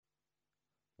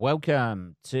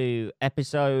Welcome to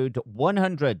episode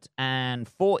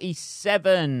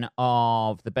 147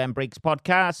 of the Ben Briggs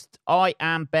podcast. I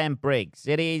am Ben Briggs.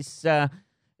 It's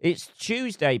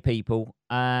Tuesday, people.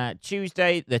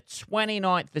 Tuesday, the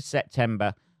 29th of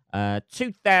September,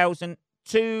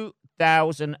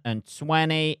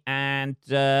 2020. And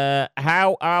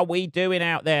how are we doing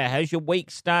out there? How's your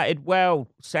week started? Well,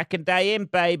 second day in,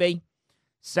 baby.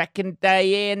 Second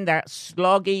day in, that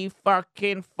sloggy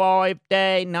fucking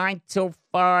 5-day, 9 till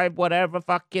 5, whatever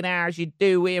fucking hours you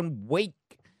do in week.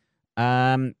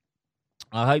 I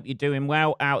hope you're doing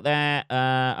well out there.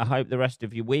 I hope the rest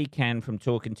of your weekend from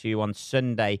talking to you on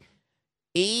Sunday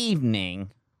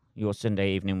evening, your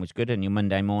Sunday evening was good and your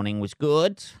Monday morning was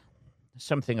good.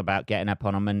 Something about getting up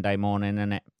on a Monday morning,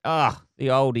 and the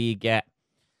older you get,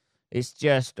 it's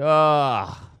just,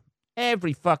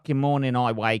 every fucking morning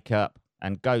I wake up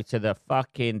and go to the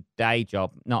fucking day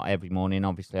job. Not every morning,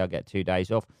 obviously, I get 2 days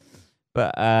off.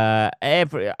 But I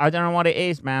don't know what it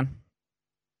is, man.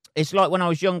 It's like when I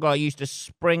was younger, I used to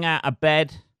spring out of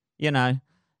bed,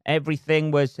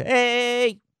 everything was,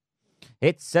 hey,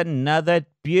 it's another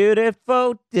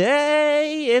beautiful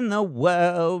day in the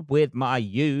world with my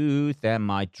youth and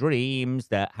my dreams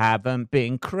that haven't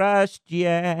been crushed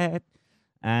yet.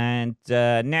 And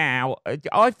now,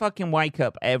 I fucking wake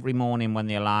up every morning when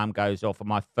the alarm goes off, and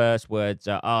my first words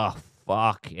are, oh,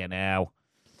 fucking hell.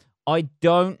 I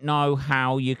don't know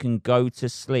how you can go to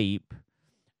sleep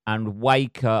and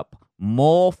wake up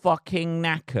more fucking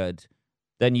knackered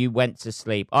than you went to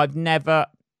sleep. I've never,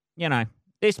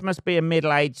 this must be a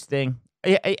middle-aged thing.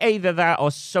 Either that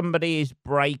or somebody is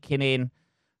breaking in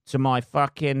to my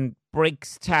fucking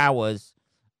Briggs Towers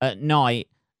at night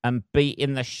and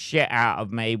beating the shit out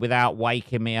of me without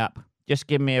waking me up. Just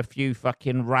give me a few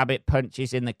fucking rabbit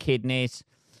punches in the kidneys,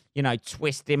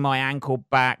 twisting my ankle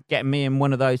back, getting me in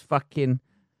one of those fucking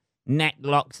neck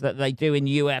locks that they do in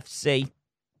UFC.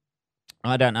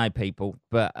 I don't know, people,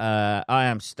 but I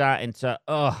am starting to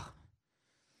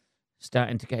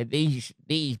get these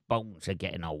bones are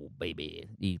getting old, baby.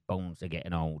 These bones are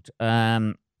getting old.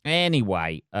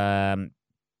 Anyway,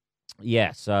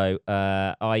 yeah, so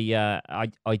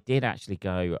I did actually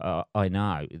go, I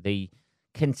know, the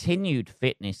continued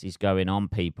fitness is going on,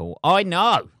 people. I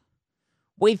know.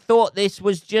 We thought this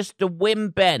was just a whim,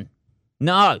 Ben.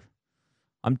 No.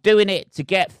 I'm doing it to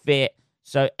get fit,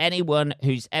 so anyone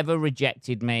who's ever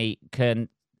rejected me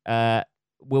will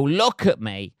look at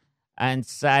me and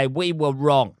say, we were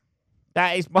wrong.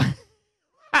 That is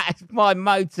my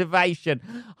motivation.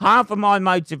 Half of my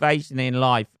motivation in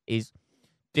life is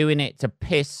doing it to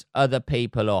piss other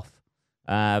people off,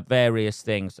 various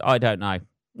things. I don't know.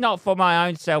 Not for my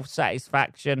own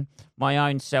self-satisfaction, my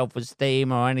own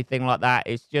self-esteem or anything like that.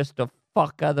 It's just to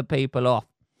fuck other people off.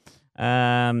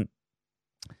 That's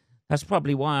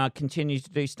probably why I continue to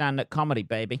do stand-up comedy,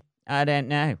 baby. I don't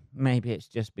know. Maybe it's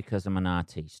just because I'm an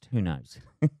artiste. Who knows?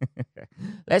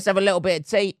 Let's have a little bit of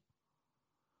tea.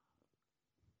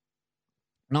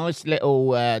 Nice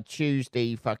little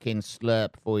Tuesday fucking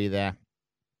slurp for you there.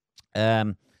 Yeah,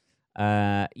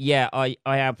 I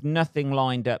have nothing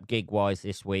lined up gig-wise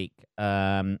this week.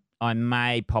 I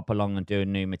may pop along and do a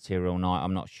new material night.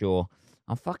 I'm not sure.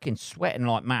 I'm fucking sweating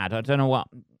like mad. I don't know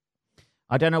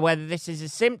whether this is a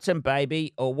symptom,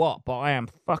 baby, or what, but I am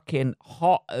fucking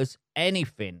hot as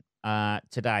anything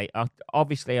today.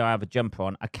 Obviously, I have a jumper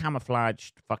on, a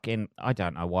camouflaged fucking, I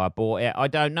don't know why I bought it. I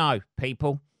don't know,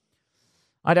 people.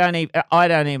 I don't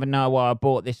even know why I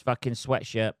bought this fucking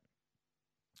sweatshirt.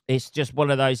 It's just one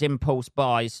of those impulse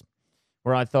buys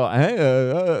where I thought,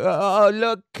 hey,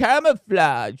 look,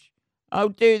 camouflage. I'll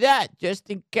do that just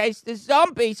in case the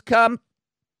zombies come.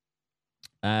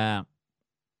 I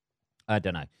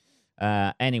don't know.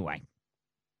 Anyway.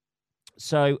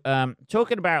 So,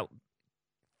 talking about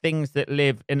things that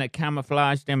live in a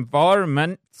camouflaged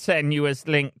environment, tenuous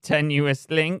link.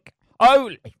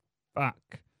 Holy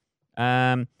fuck.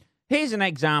 Here's an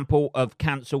example of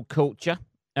cancel culture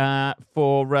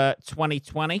for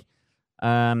 2020.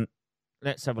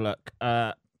 Let's have a look.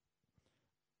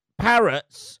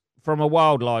 Parrots from a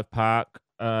wildlife park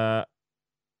have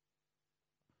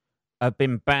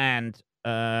been banned.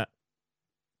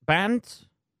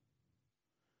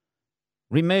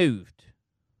 Removed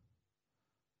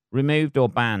or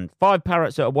banned. 5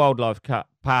 parrots at a wildlife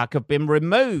park have been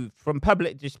removed from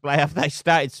public display after they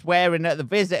started swearing at the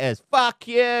visitors. Fuck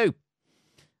you!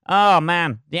 Oh,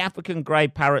 man. The African grey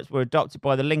parrots were adopted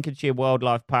by the Lincolnshire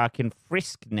Wildlife Park in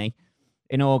Friskney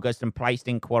in August and placed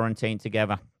in quarantine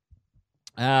together.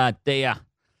 Ah, dear.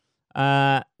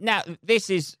 Now, this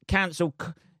is cancel.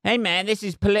 Hey, man, this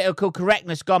is political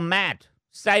correctness gone mad.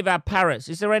 Save our parrots.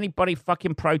 Is there anybody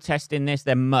fucking protesting this?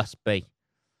 There must be.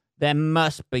 There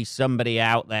must be somebody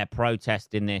out there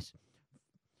protesting this.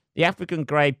 The African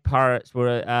grey parrots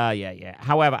were,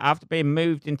 However, after being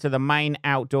moved into the main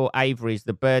outdoor aviaries,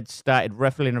 the birds started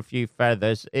ruffling a few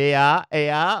feathers.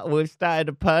 We've started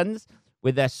the puns.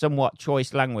 With their somewhat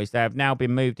choice language, they have now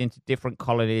been moved into different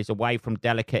colonies away from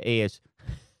delicate ears.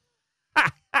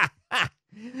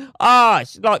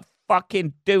 It's like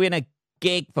fucking doing a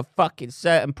gig for fucking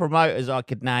certain promoters I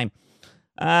could name.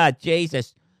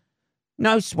 Jesus.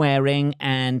 No swearing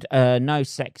and no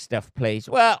sex stuff, please.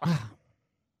 Well,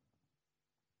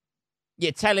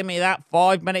 you're telling me that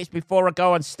 5 minutes before I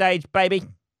go on stage, baby?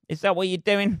 Is that what you're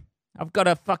doing? I've got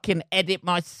to fucking edit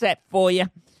my set for you.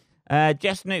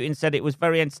 Jess Newton said it was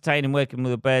very entertaining working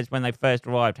with the birds when they first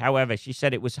arrived. However, she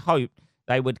said it was hoped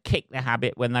they would kick the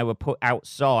habit when they were put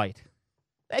outside.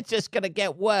 They're just going to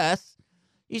get worse.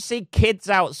 You see kids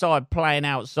outside playing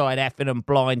outside, effing and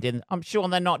blinding. I'm sure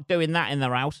they're not doing that in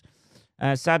their house.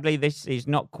 Sadly, this is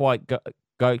not quite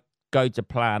go to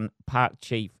plan. Park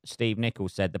Chief Steve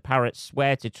Nichols said the parrots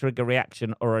swear to trigger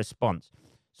reaction or a response.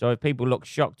 So if people look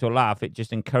shocked or laugh, it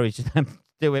just encourages them to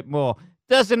do it more.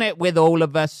 Doesn't it with all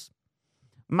of us?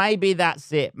 Maybe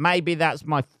that's it. Maybe that's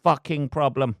my fucking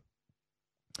problem.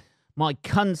 My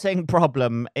cunting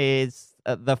problem is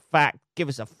the fact, give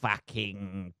us a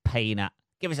fucking peanut.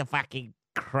 Give us a fucking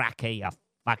cracker, you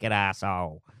fucking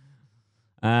asshole.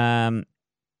 Maybe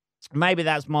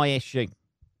that's my issue.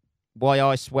 Why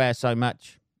I swear so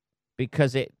much.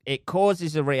 Because it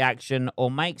causes a reaction or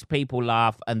makes people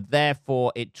laugh, and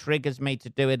therefore it triggers me to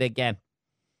do it again.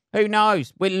 Who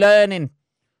knows? We're learning.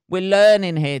 We're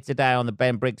learning here today on the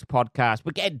Ben Briggs podcast.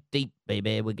 We're getting deep,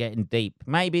 baby. We're getting deep.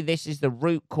 Maybe this is the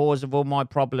root cause of all my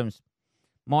problems.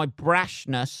 My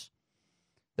brashness.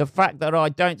 The fact that I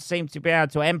don't seem to be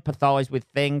able to empathize with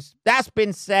things. That's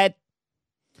been said.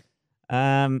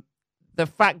 The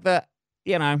fact that,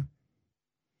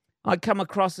 I come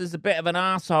across as a bit of an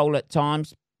arsehole at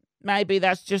times. Maybe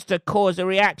that's just a cause of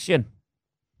reaction.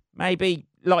 Maybe,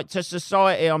 like, to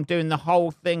society, I'm doing the whole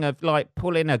thing of, like,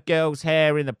 pulling a girl's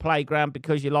hair in the playground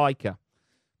because you like her.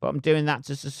 But I'm doing that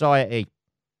to society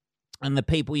and the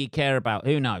people you care about.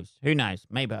 Who knows? Who knows?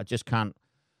 Maybe I just can't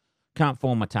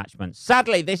form attachments.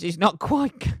 Sadly, this is not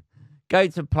quite go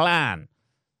to plan.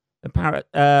 The parrot,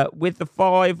 with the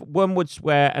 5, one would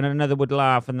swear and another would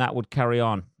laugh, and that would carry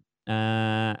on.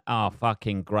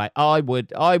 Fucking great. I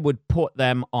would put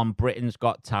them on Britain's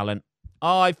Got Talent.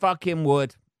 I fucking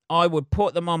would. I would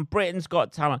put them on Britain's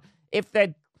Got Talent. If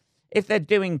they're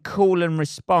doing call and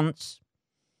response,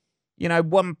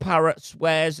 one parrot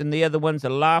swears and the other ones are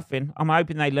laughing. I'm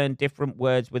hoping they learn different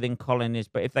words within colonies,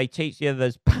 but if they teach the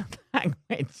others bad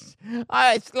language,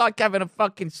 it's like having a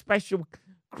fucking special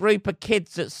group of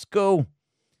kids at school.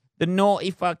 The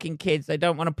naughty fucking kids, they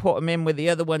don't want to put them in with the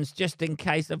other ones just in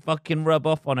case they fucking rub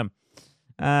off on them.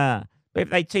 But if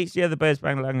they teach the other birds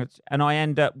bad language and I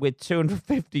end up with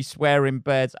 250 swearing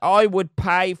birds, I would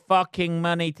pay fucking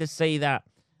money to see that.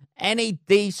 Any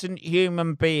decent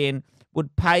human being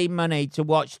would pay money to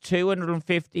watch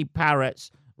 250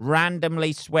 parrots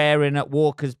randomly swearing at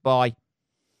walkers by.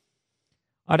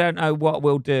 I don't know what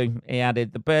we'll do, he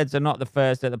added. The birds are not the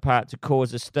first at the park to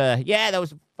cause a stir. Yeah, there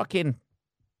was a fucking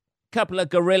couple of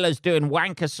gorillas doing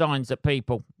wanker signs at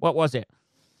people. What was it?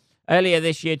 Earlier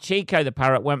this year, Chico the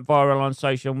parrot went viral on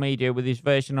social media with his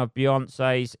version of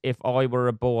Beyonce's If I Were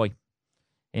a Boy.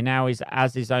 He now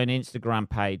has his own Instagram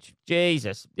page.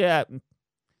 Jesus. Yeah.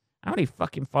 How many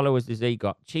fucking followers has he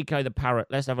got? Chico the parrot.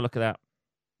 Let's have a look at that.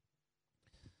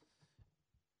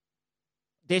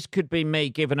 This could be me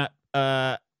giving up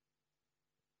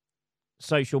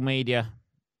social media.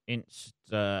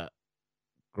 Instagram.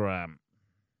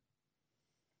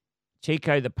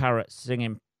 Chico the parrot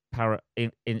singing parrot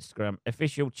in Instagram.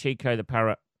 Official Chico the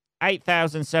parrot.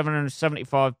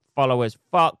 8,775 followers.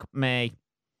 Fuck me.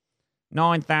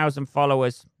 9,000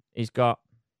 followers he's got.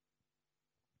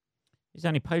 He's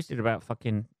only posted about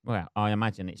fucking... Well, I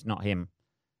imagine it's not him.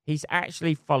 He's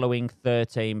actually following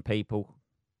 13 people.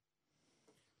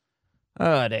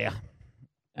 Oh, dear.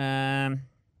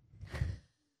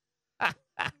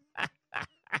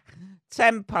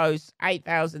 10 posts,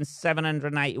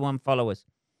 8,781 followers.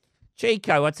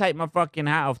 Chico, I take my fucking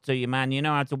hat off to you, man. You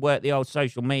know how to work the old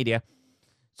social media.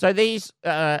 So these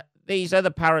other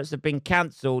parrots have been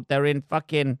cancelled. They're in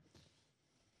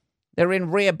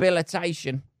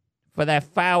rehabilitation for their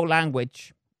foul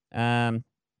language. Oh,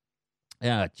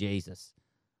 Jesus.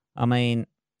 I mean,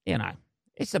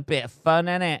 it's a bit of fun,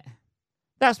 isn't it?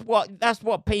 That's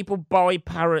what people buy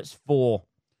parrots for.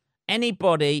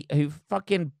 Anybody who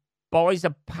fucking buys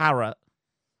a parrot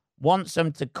wants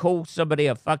them to call somebody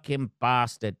a fucking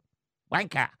bastard.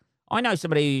 Wanker. I know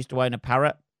somebody who used to own a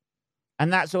parrot,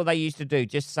 and that's all they used to do,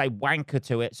 just say wanker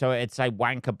to it, so it'd say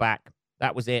wanker back.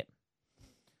 That was it.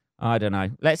 I don't know.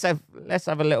 Let's have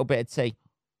a little bit of tea.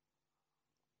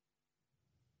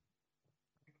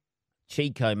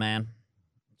 Chico, man.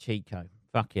 Chico.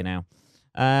 Fucking hell.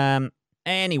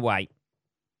 Anyway,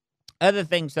 other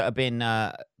things that have been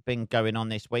going on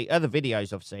this week, other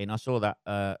videos I've seen. I saw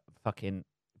that fucking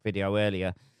video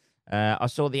earlier. I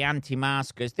saw the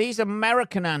anti-maskers. These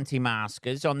American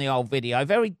anti-maskers on the old video,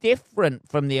 very different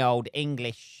from the old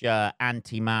English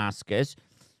anti-maskers,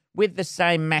 with the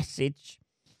same message.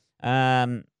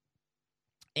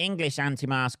 English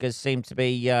anti-maskers seem to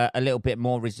be a little bit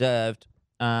more reserved.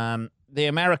 The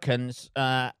Americans,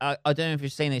 I don't know if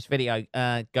you've seen this video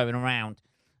going around,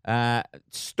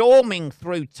 storming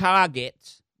through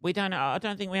Target. I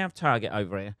don't think we have Target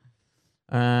over here.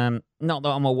 Not that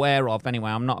I'm aware of,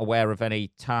 anyway. I'm not aware of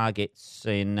any Targets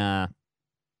in... hey,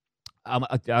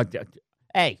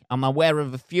 I'm aware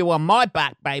of a few on my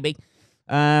back, baby.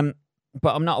 But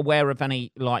I'm not aware of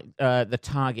any, like, the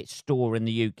Target store in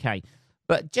the UK.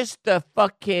 But just the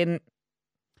fucking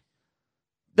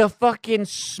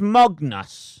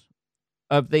smugness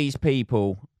of these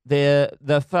people.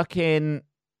 The fucking...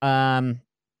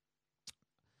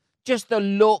 just the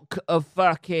look of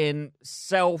fucking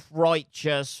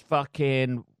self-righteous,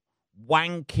 fucking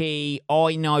wanky,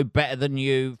 I know better than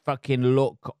you fucking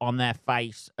look on their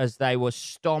face as they were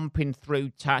stomping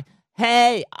through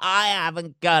Hey, I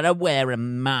haven't got to wear a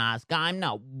mask. I'm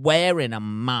not wearing a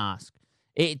mask.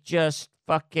 It just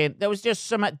fucking... There was just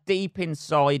something deep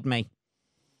inside me.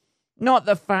 Not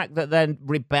the fact that they're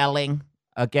rebelling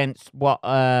against what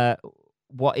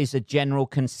is a general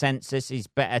consensus is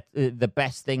better, the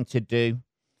best thing to do.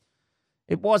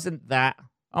 It wasn't that.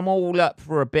 I'm all up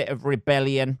for a bit of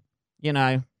rebellion, you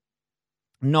know,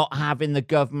 not having the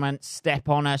government step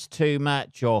on us too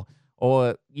much or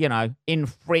you know,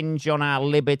 infringe on our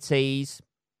liberties.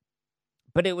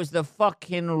 But it was the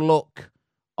fucking look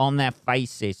on their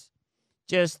faces.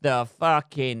 Just the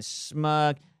fucking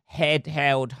smug, head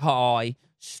held high,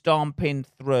 stomping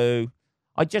through.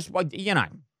 You know,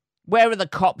 where are the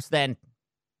cops then?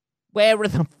 Where are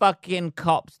the fucking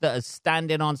cops that are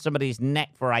standing on somebody's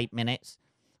neck for 8 minutes?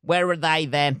 Where are they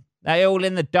then? They all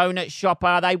in the donut shop,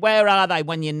 are they? Where are they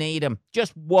when you need them?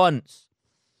 Just once.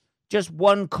 Just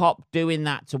one cop doing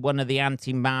that to one of the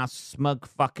anti-mask smug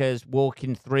fuckers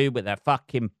walking through with their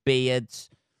fucking beards.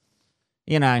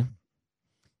 You know,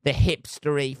 the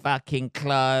hipstery fucking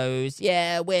clothes.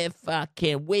 Yeah,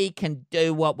 we can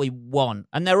do what we want.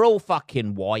 And they're all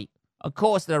fucking white. Of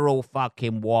course they're all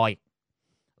fucking white.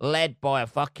 Led by a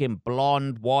fucking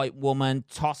blonde white woman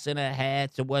tossing her hair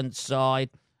to one side,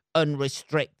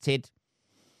 unrestricted.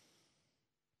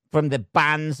 From the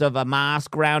bands of a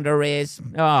mask round her ears.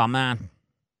 Oh, man.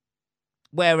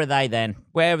 Where are they then?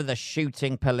 Where are the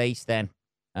shooting police then?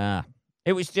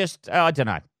 It was just, I don't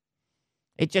know.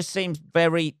 It just seems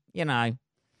very, you know,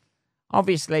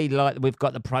 obviously, like, we've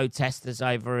got the protesters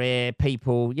over here.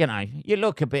 People, you know, you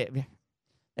look a bit...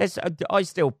 I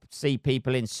still see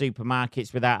people in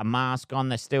supermarkets without a mask on.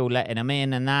 They're still letting them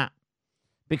in and that.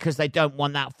 Because they don't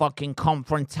want that fucking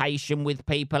confrontation with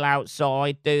people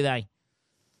outside, do they?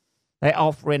 They're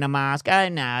offering a mask. Oh,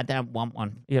 no, I don't want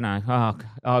one. You know,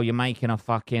 you're making a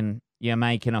fucking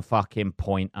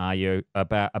point, are you?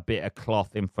 About a bit of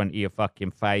cloth in front of your fucking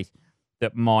face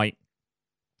that might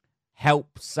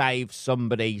help save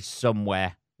somebody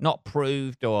somewhere. Not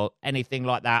proved or anything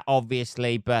like that,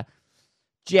 obviously, but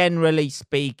generally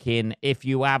speaking, if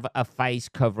you have a face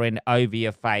covering over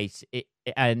your face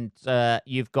and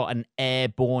you've got an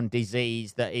airborne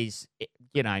disease that is,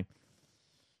 you know,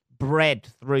 bred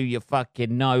through your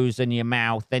fucking nose and your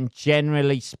mouth, then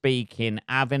generally speaking,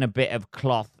 having a bit of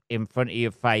cloth in front of your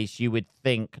face, you would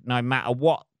think, no matter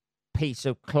what piece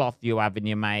of cloth you have in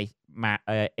your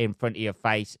in front of your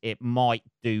face, it might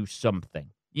do something.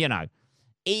 You know,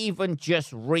 even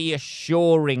just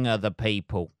reassuring other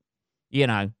people, you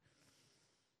know,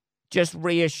 just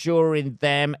reassuring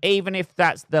them, even if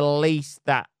that's the least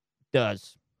that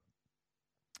does.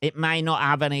 It may not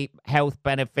have any health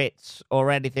benefits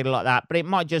or anything like that, but it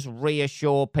might just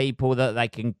reassure people that they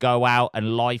can go out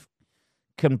and life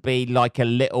can be like a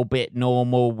little bit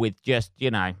normal with just,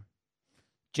 you know,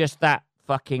 just that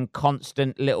fucking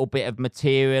constant little bit of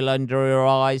material under your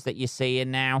eyes that you're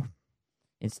seeing now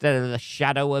instead of the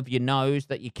shadow of your nose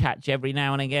that you catch every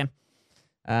now and again.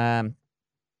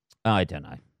 I don't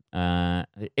know.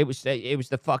 It was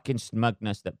the fucking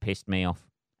smugness that pissed me off.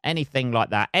 Anything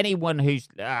like that. Anyone who's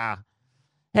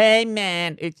Hey,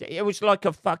 man. It was like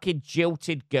a fucking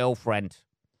jilted girlfriend.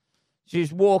 She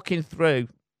was walking through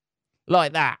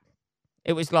like that.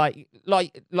 It was like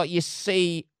you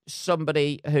see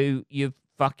somebody who you've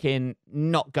fucking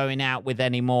not going out with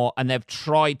anymore, and they've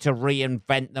tried to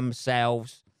reinvent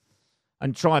themselves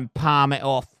and try and palm it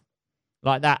off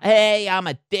like that. Hey, I'm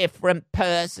a different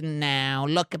person now.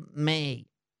 Look at me.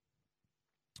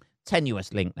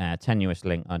 Tenuous link there. Tenuous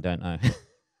link. I don't know.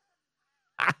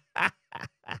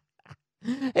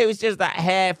 It was just that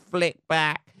hair flick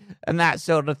back and that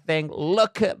sort of thing.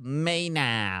 Look at me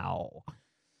now.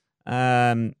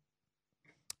 I've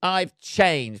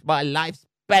changed. My life's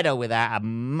better without a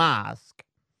mask.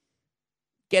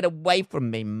 Get away from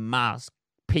me, mask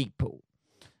people.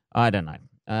 I don't know.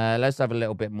 Let's have a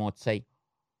little bit more tea.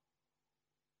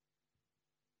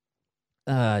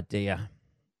 Oh, dear.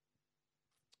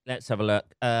 Let's have a look.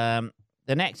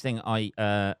 The next thing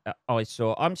I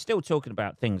saw, I'm still talking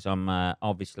about things I'm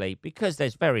obviously, because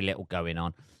there's very little going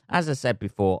on. As I said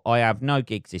before, I have no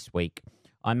gigs this week.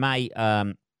 I may,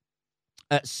 at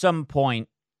some point,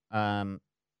 oh,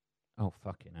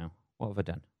 fucking hell. What have I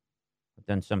done? I've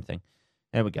done something.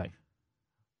 There we go.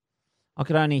 I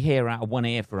could only hear out of one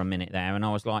ear for a minute there, and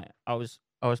I was like, I was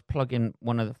plugging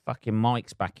one of the fucking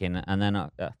mics back in, and then,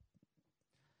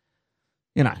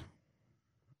 you know,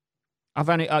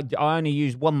 I only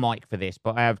used one mic for this,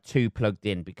 but I have two plugged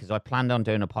in because I planned on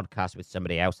doing a podcast with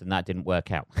somebody else, and that didn't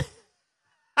work out.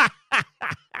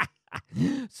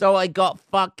 So I got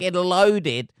fucking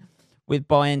loaded with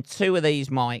buying two of these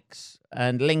mics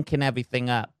and linking everything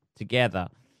up together,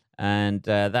 and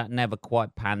that never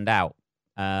quite panned out.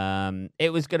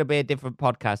 It was going to be a different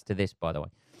podcast to this, by the way.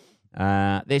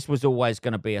 This was always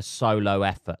going to be a solo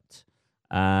effort.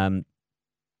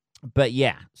 But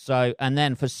yeah, so, and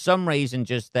then for some reason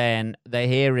just then, the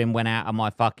hearing went out of my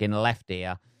fucking left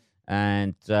ear,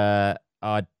 and I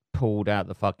pulled out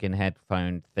the fucking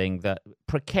headphone thing that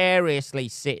precariously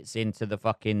sits into the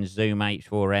fucking Zoom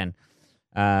H4n.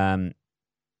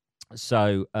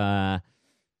 So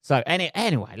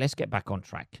anyway, let's get back on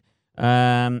track.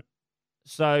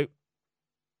 So,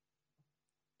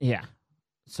 yeah.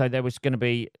 So there was going to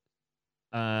be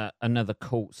another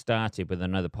cult started with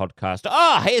another podcast.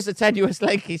 Oh, here's a tenuous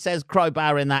link. He says,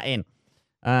 crowbarring that in.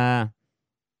 A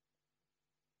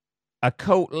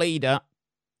cult leader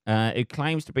who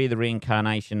claims to be the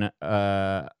reincarnation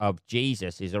of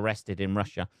Jesus is arrested in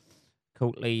Russia.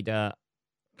 Cult leader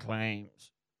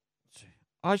claims...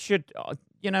 I should...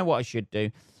 you know what I should do?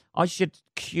 I should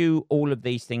cue all of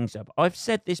these things up. I've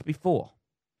said this before.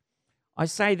 I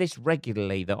say this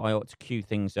regularly, that I ought to cue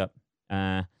things up.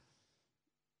 Here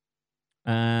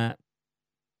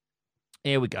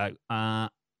we go.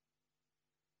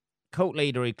 Cult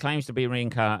leader who claims to be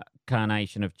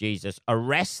reincarnation of Jesus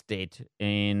arrested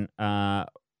in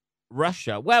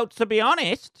Russia. Well, to be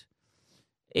honest,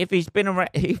 if he's been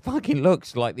he fucking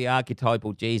looks like the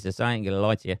archetypal Jesus. I ain't gonna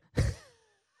lie to you.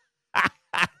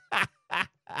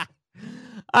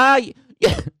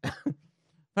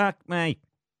 Fuck me.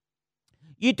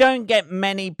 You don't get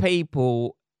many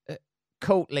people,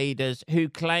 cult leaders, who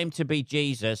claim to be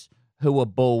Jesus who are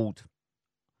bald.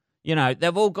 You know,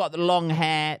 they've all got the long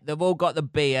hair. They've all got the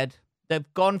beard.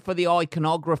 They've gone for the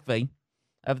iconography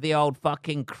of the old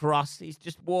fucking cross. He's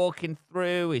just walking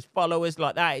through, his followers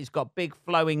like that. He's got big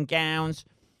flowing gowns.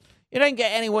 You don't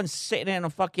get anyone sitting in a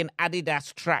fucking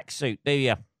Adidas tracksuit, do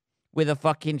you? With a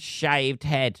fucking shaved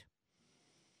head.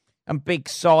 And big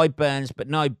sideburns, but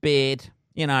no beard.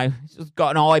 You know, he's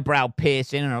got an eyebrow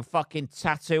piercing and a fucking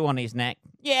tattoo on his neck.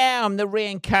 Yeah, I'm the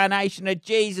reincarnation of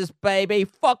Jesus, baby.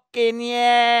 Fucking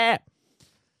yeah.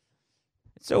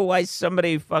 It's always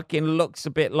somebody who fucking looks a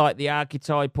bit like the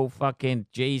archetypal fucking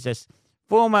Jesus.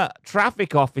 Former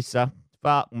traffic officer.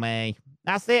 Fuck me.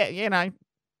 That's it, you know.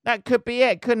 That could be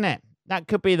it, couldn't it? That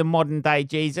could be the modern day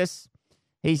Jesus.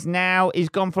 He's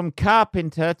gone from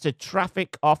carpenter to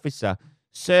traffic officer.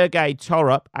 Sergei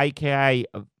Torup, a.k.a.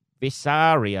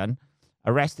 Vissarion,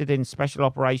 arrested in special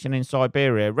operation in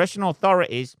Siberia. Russian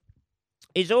authorities,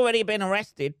 he's already been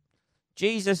arrested.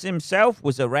 Jesus himself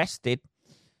was arrested,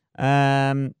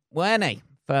 weren't he?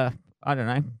 For, I don't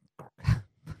know.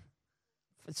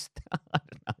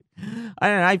 I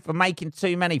don't know, for making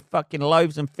too many fucking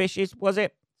loaves and fishes, was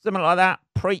it? Something like that.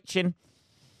 Preaching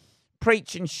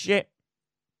shit.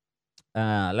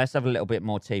 Let's have a little bit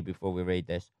more tea before we read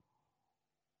this.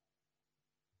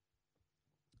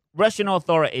 Russian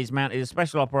authorities mounted a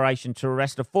special operation to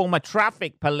arrest a former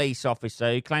traffic police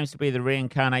officer who claims to be the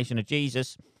reincarnation of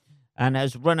Jesus and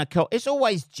has run a cult. It's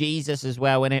always Jesus as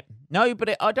well, isn't it? No,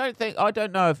 but I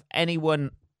don't know of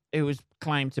anyone who was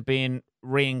claimed to be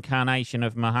reincarnation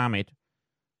of Muhammad.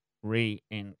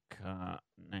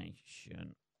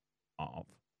 Reincarnation of Muhammad.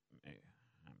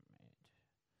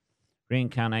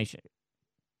 Reincarnation.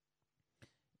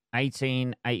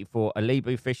 1884, a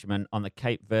Lebu fisherman on the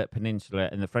Cape Verde Peninsula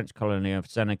in the French colony of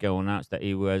Senegal announced that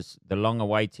he was the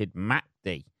long-awaited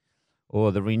Mahdi,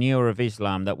 or the renewer of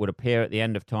Islam that would appear at the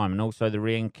end of time, and also the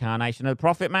reincarnation of the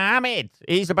Prophet Muhammad.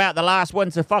 He's about the last one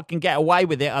to fucking get away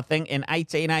with it, I think, in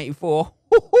 1884.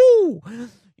 Woo-hoo!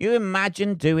 You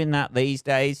imagine doing that these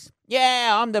days?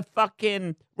 Yeah, I'm the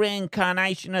fucking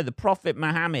reincarnation of the Prophet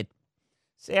Muhammad.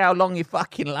 See how long you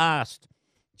fucking last.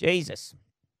 Jesus.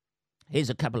 Here's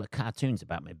a couple of cartoons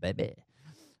about me, baby.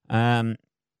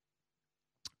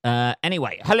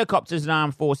 Anyway, helicopters and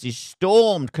armed forces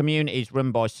stormed communities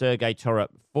run by Sergei Torok,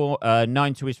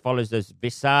 known to his followers as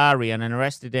Vissarion, and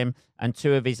arrested him and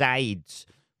 2 of his aides.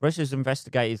 Russia's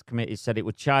investigators committee said it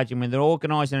would charge him with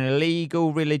organising an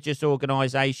illegal religious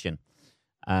organisation,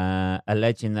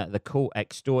 alleging that the cult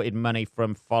extorted money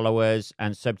from followers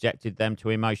and subjected them to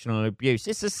emotional abuse.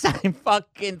 It's the same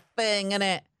fucking thing, isn't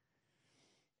it?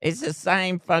 It's the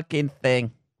same fucking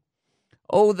thing.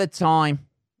 All the time.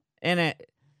 Innit?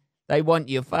 They want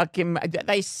you fucking...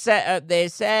 They set up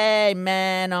this, hey,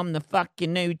 man, I'm the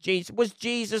fucking new Jesus. Was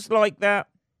Jesus like that?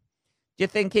 Do you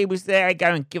think he was there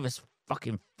going, give us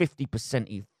fucking 50% of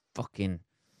your fucking...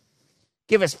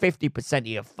 Give us 50% of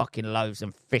your fucking loaves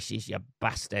and fishes, you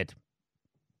bastard.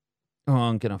 Oh,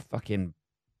 I'm going to fucking...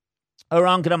 Or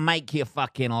I'm going to make you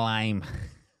fucking lame.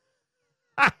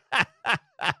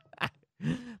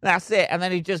 That's it. And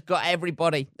then he just got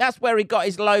everybody. That's where he got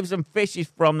his loaves and fishes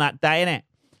from that day, innit?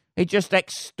 He just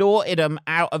extorted them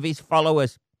out of his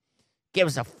followers. Give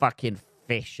us a fucking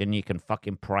fish and you can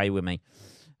fucking pray with me.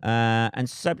 And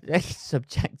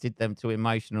subjected them to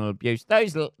emotional abuse.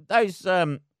 Those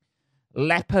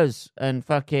lepers and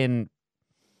fucking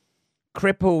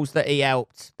cripples that he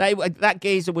helped. That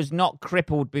geezer was not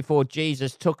crippled before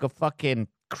Jesus took a fucking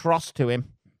cross to him.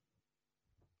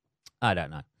 I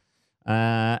don't know.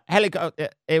 Helicopter.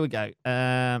 Here we go.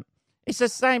 It's the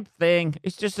same thing.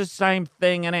 It's just the same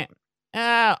thing, innit?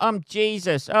 I'm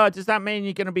Jesus. Oh, does that mean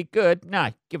you're going to be good? No,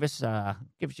 give us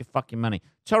your fucking money.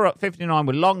 Torok, 59,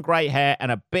 with long grey hair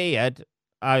and a beard.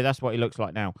 Oh, that's what he looks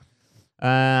like now.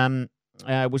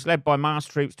 Was led by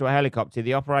masked troops to a helicopter.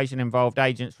 The operation involved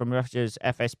agents from Russia's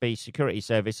FSB security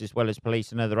service as well as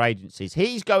police and other agencies.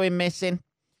 He's going missing.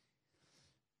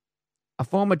 A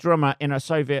former drummer in a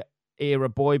Soviet-era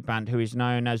boy band who is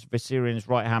known as Vissarion's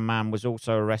right-hand man was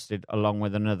also arrested along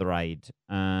with another aide.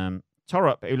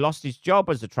 Torok, who lost his job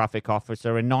as a traffic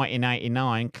officer in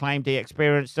 1989, claimed he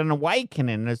experienced an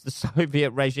awakening as the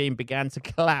Soviet regime began to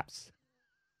collapse.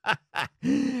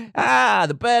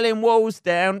 The Berlin Wall's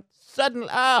down. Suddenly,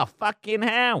 fucking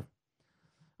hell.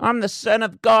 I'm the son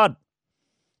of God.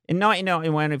 In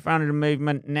 1991, he founded a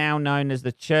movement now known as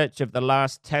the Church of the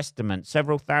Last Testament.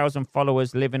 Several thousand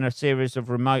followers live in a series of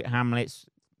remote hamlets.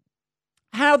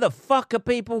 How the fuck are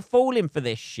people falling for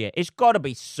this shit? It's got to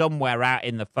be somewhere out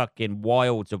in the fucking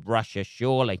wilds of Russia,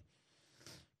 surely.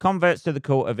 Converts to the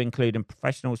cult have included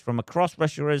professionals from across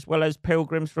Russia as well as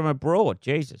pilgrims from abroad.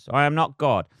 Jesus, I am not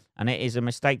God, and it is a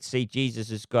mistake to see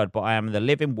Jesus as God, but I am the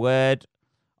living word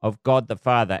of God the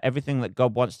Father. Everything that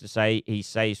God wants to say, he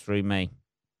says through me.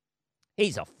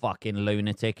 He's a fucking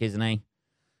lunatic, isn't he?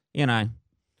 You know.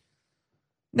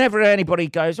 Never anybody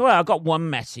goes, well, I got one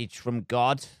message from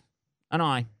God. And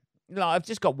I've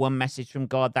just got one message from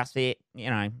God. That's it. You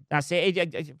know, that's it.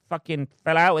 I fucking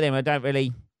fell out with him. I don't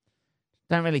really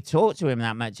talk to him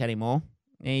that much anymore.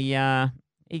 He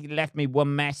left me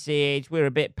one message. We were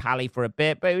a bit pally for a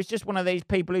bit, but it was just one of these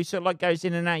people who sort of like goes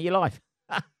in and out of your life.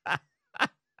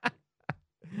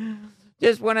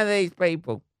 Just one of these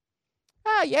people.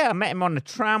 Oh, yeah, I met him on the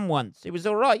tram once. He was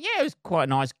all right. Yeah, he was quite a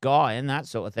nice guy and that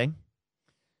sort of thing.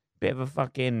 Bit of a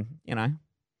fucking, you know,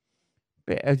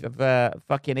 bit of a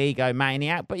fucking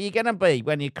egomaniac, but you're going to be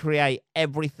when you create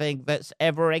everything that's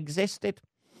ever existed.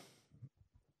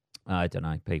 I don't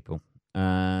know, people.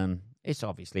 It's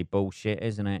obviously bullshit,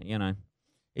 isn't it? You know,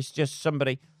 it's just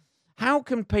somebody. How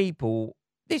can people,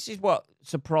 this is what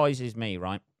surprises me,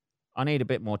 right? I need a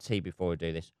bit more tea before I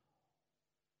do this.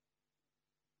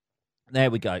 There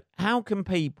we go. How can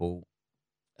people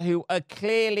who are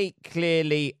clearly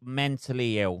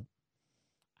mentally ill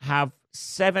have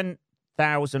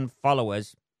 7,000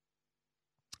 followers?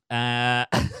 It's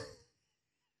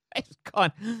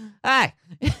kind. Hey,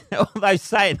 although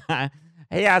saying that,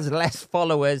 he has less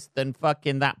followers than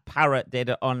fucking that parrot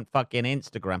did on fucking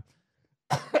Instagram.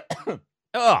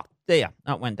 Oh dear,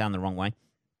 that went down the wrong way.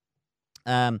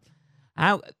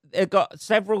 How they've got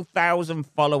several thousand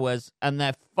followers and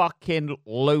they're fucking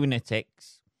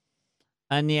lunatics.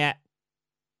 And yet,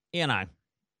 you know,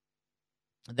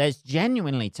 there's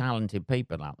genuinely talented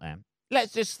people out there.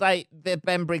 Let's just say the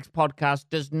Ben Briggs podcast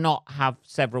does not have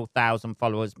several thousand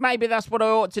followers. Maybe that's what I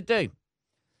ought to do.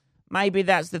 Maybe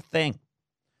that's the thing.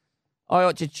 I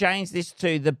ought to change this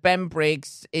to the Ben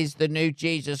Briggs is the New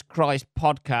Jesus Christ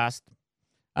podcast.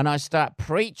 And I start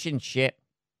preaching shit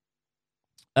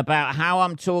about how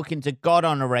I'm talking to God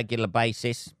on a regular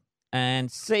basis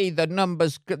and see the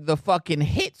numbers, the fucking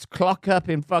hits clock up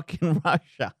in fucking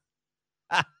Russia.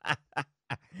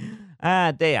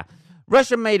 Ah, dear.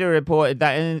 Russian media reported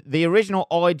that in the original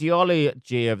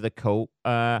ideology of the cult,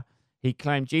 he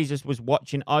claimed Jesus was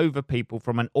watching over people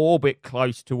from an orbit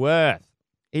close to Earth.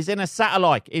 He's in a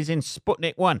satellite. He's in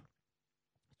Sputnik 1.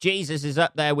 Jesus is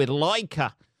up there with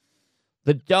Laika,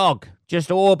 the dog, just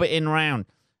orbiting around.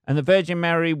 And the Virgin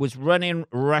Mary was running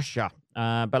Russia,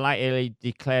 but later he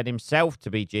declared himself to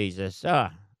be Jesus.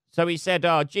 So he said,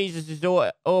 Jesus is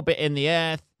orbiting the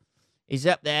Earth. He's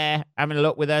up there having a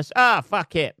look with us.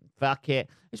 Fuck it. Fuck it.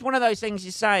 It's one of those things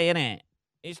you say, isn't it?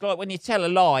 It's like when you tell a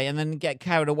lie and then get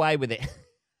carried away with it.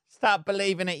 Start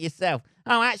believing it yourself.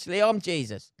 Oh, actually, I'm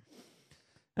Jesus.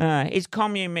 His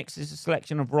commune mixes a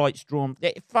selection of rights drawn.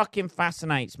 It fucking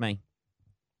fascinates me.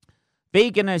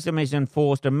 Veganism is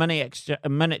enforced and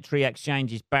monetary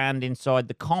exchange is banned inside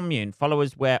the commune.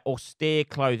 Followers wear austere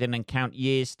clothing and count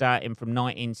years starting from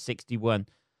 1961.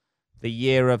 The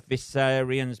year of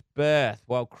Vissarion's birth,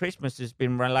 while Christmas has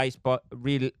been replaced by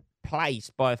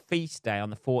a feast day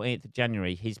on the 14th of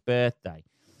January, his birthday.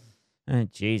 Oh,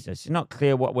 Jesus. It's not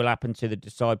clear what will happen to the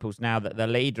disciples now that the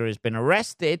leader has been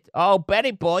arrested. Oh,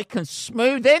 Betty Boy can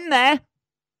smooth in there.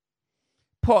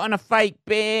 Put on a fake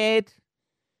beard.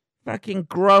 Fucking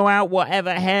grow out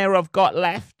whatever hair I've got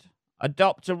left.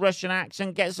 Adopt a Russian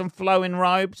accent. Get some flowing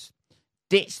robes.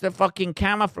 Ditch the fucking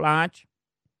camouflage.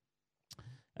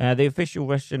 The official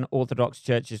Russian Orthodox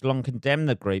Church has long condemned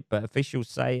the group, but officials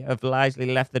say have largely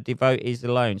left the devotees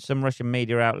alone. Some Russian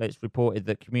media outlets reported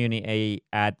that community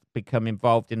had become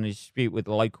involved in a dispute with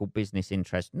local business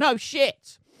interests. No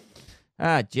shit!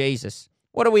 Jesus.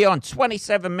 What are we on?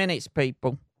 27 minutes,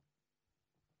 people.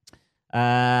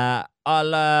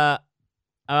 I'll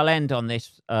end on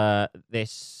this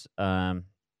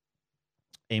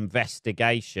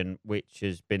investigation which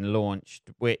has been launched,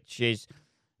 which is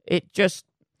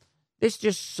this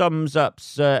just sums up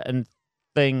certain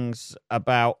things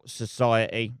about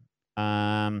society.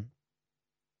 The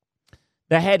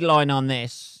headline on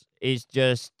this is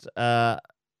just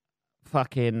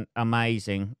fucking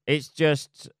amazing. It's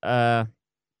just I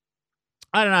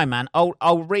don't know, man.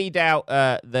 I'll read out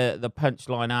the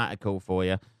punchline article for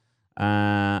you.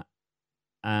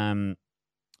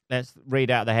 Let's read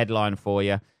out the headline for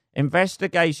you.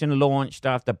 Investigation launched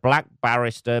after black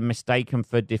barrister mistaken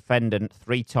for defendant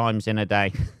 3 times in a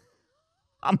day.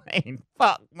 I mean,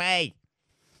 fuck me.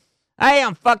 Hey,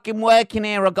 I'm fucking working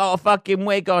here. I got a fucking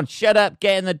wig on. Shut up,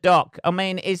 get in the dock. I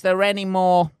mean, is there any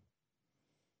more?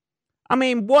 I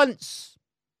mean, once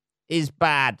is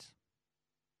bad.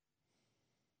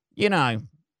 You know,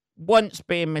 once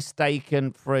being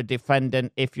mistaken for a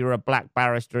defendant if you're a black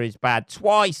barrister is bad.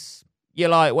 Twice, you're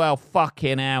like, well,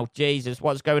 fucking hell, Jesus,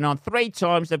 what's going on? 3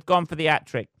 times they've gone for the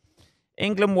hat-trick.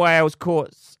 England-Wales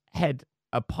court's head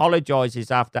apologises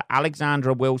after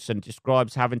Alexandra Wilson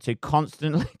describes having to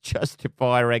constantly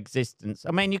justify her existence.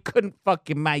 I mean, you couldn't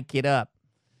fucking make it up.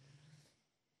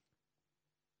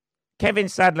 Kevin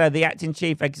Sadler, the acting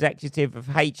chief executive of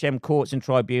HM Courts and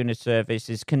Tribunal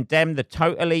Services, condemned the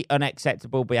totally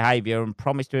unacceptable behaviour and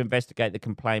promised to investigate the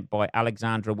complaint by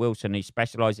Alexandra Wilson, who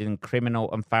specialises in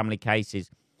criminal and family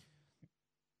cases.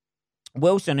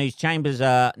 Wilson, whose chambers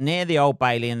are near the Old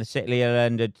Bailey in the City of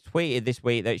London, tweeted this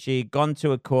week that she had gone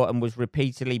to a court and was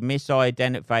repeatedly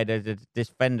misidentified as a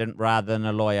defendant rather than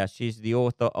a lawyer. She's the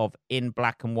author of In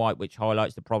Black and White, which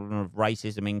highlights the problem of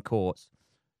racism in courts.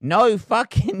 No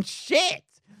fucking shit.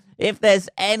 If there's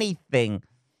anything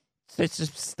to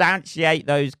substantiate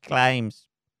those claims.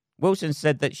 Wilson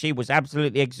said that she was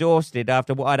absolutely exhausted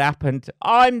after what had happened.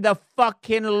 I'm the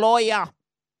fucking lawyer.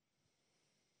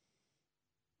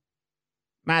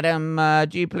 Madam,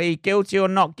 do you plead guilty or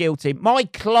not guilty? My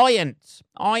client.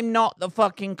 I'm not the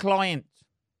fucking client.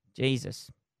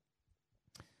 Jesus.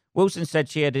 Wilson said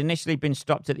she had initially been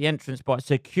stopped at the entrance by a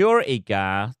security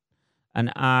guard and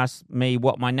asked me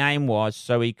what my name was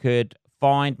so he could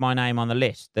find my name on the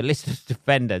list of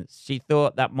defendants. She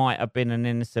thought that might have been an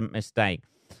innocent mistake.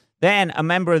 Then a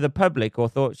member of the public, or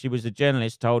thought she was a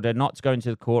journalist, told her not to go into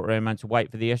the courtroom and to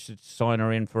wait for the usher to sign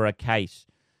her in for a case.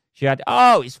 She had,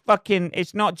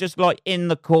 it's not just like in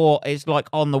the court, it's like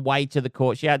on the way to the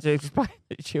court. She had to explain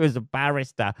that she was a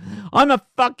barrister. I'm a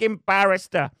fucking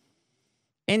barrister.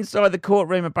 Inside the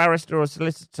courtroom, a barrister or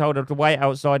solicitor told her to wait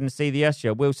outside and see the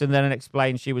usher. Wilson then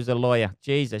explained she was a lawyer.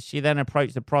 Jesus. She then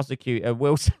approached the prosecutor.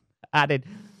 Wilson added,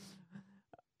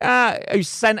 who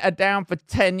sent her down for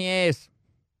 10 years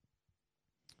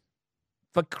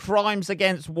for crimes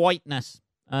against whiteness.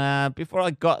 Before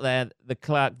I got there, the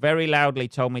clerk very loudly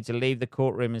told me to leave the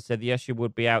courtroom and said the usher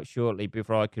would be out shortly.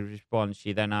 Before I could respond,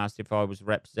 she then asked if I was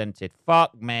represented.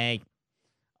 Fuck me.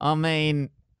 I mean,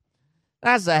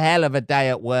 that's a hell of a day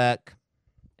at work,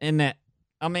 isn't it?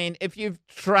 I mean, if you've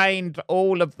trained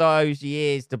all of those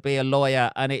years to be a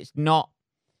lawyer and it's not,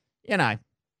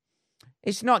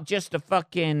 it's not just a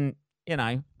fucking,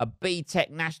 a BTEC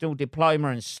national diploma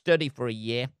and study for a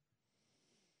year.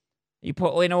 You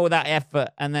put in all that effort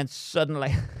and then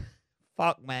suddenly,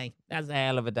 fuck me, that's a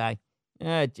hell of a day.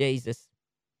 Oh, Jesus.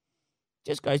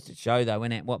 Just goes to show, though,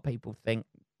 innit, what people think.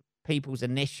 People's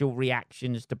initial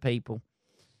reactions to people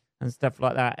and stuff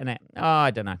like that, innit? Oh,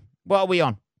 I don't know. What are we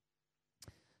on?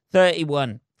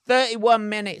 31. 31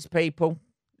 minutes, people.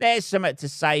 There's something to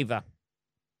savour.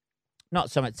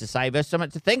 Not something to savour, something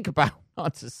to think about.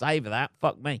 Not to savour that.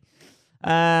 Fuck me.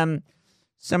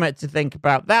 Something to think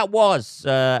about. That was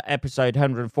episode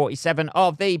 147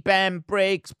 of the Ben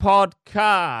Briggs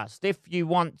podcast. If you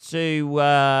want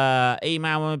to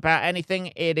email me about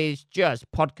anything, it is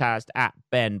just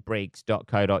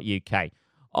podcast@benbriggs.co.uk.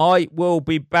 I will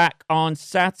be back on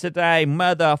Saturday,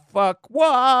 motherfuck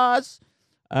was,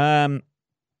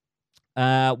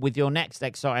 with your next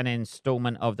exciting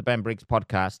installment of the Ben Briggs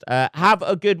podcast. Have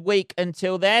a good week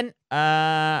until then.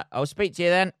 I'll speak to you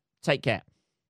then. Take care.